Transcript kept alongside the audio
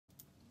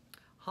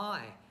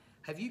Hi,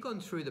 have you gone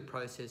through the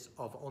process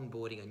of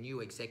onboarding a new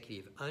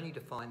executive only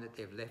to find that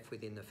they've left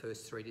within the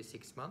first 3 to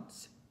 6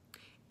 months?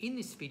 In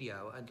this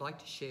video, I'd like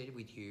to share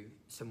with you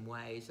some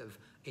ways of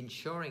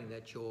ensuring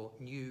that your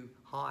new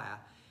hire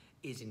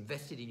is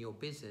invested in your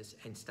business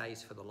and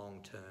stays for the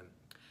long term.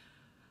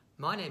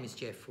 My name is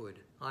Jeff Wood.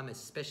 I'm a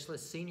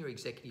specialist senior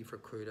executive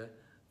recruiter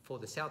for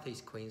the South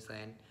East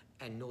Queensland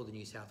and Northern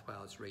New South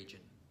Wales region.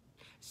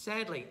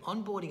 Sadly,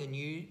 onboarding a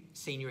new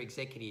senior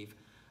executive,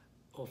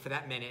 or for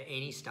that matter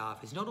any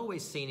staff, is not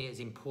always seen as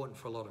important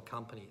for a lot of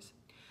companies.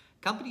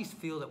 Companies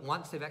feel that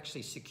once they've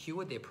actually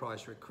secured their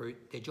prize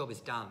recruit, their job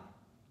is done.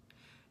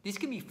 This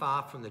can be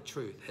far from the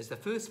truth, as the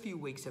first few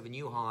weeks of a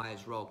new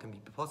hire's role can be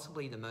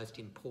possibly the most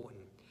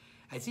important,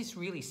 as this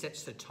really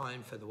sets the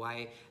tone for the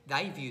way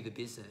they view the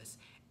business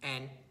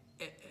and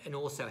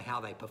also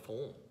how they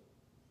perform.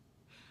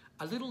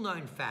 A little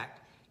known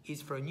fact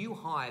is for a new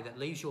hire that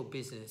leaves your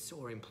business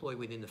or employee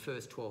within the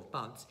first 12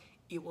 months,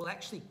 it will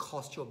actually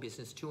cost your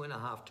business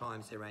 2.5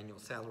 times their annual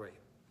salary.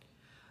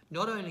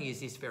 Not only is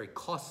this very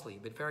costly,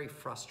 but very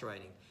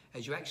frustrating,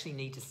 as you actually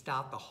need to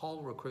start the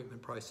whole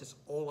recruitment process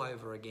all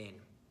over again.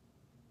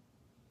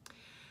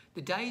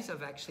 The days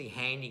of actually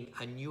handing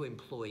a new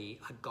employee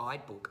a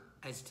guidebook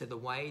as to the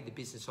way the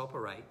business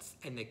operates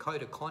and their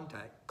code of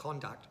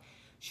conduct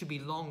should be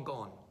long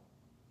gone.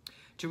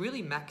 To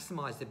really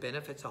maximise the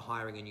benefits of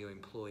hiring a new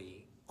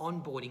employee,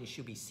 onboarding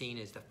should be seen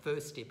as the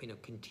first step in a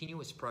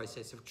continuous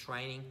process of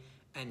training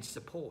and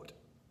support.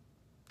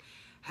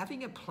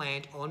 Having a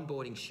planned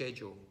onboarding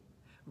schedule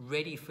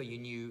ready for your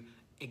new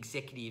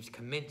executive's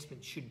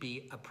commencement should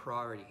be a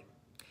priority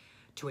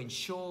to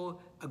ensure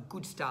a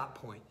good start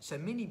point. So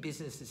many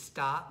businesses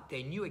start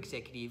their new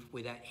executive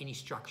without any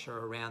structure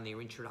around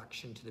their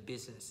introduction to the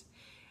business.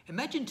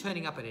 Imagine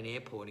turning up at an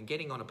airport and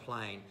getting on a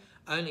plane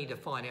only to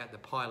find out the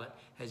pilot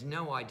has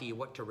no idea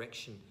what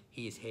direction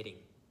he is heading.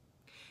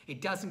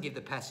 It doesn't give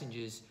the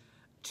passengers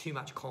too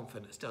much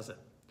confidence, does it?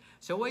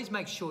 So always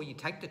make sure you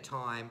take the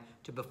time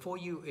to, before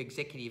your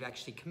executive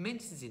actually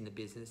commences in the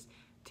business,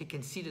 to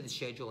consider the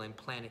schedule and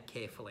plan it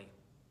carefully.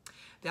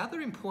 The other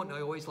important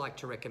I always like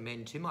to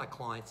recommend to my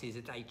clients is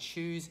that they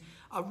choose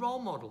a role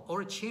model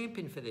or a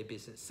champion for their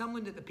business,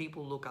 someone that the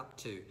people look up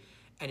to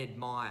and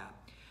admire,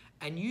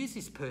 and use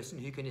this person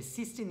who can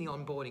assist in the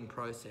onboarding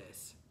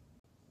process.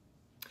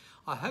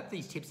 I hope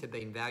these tips have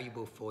been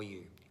valuable for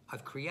you.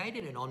 I've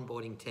created an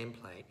onboarding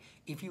template.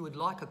 If you would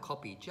like a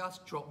copy,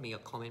 just drop me a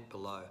comment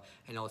below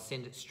and I'll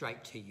send it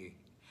straight to you.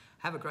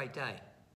 Have a great day.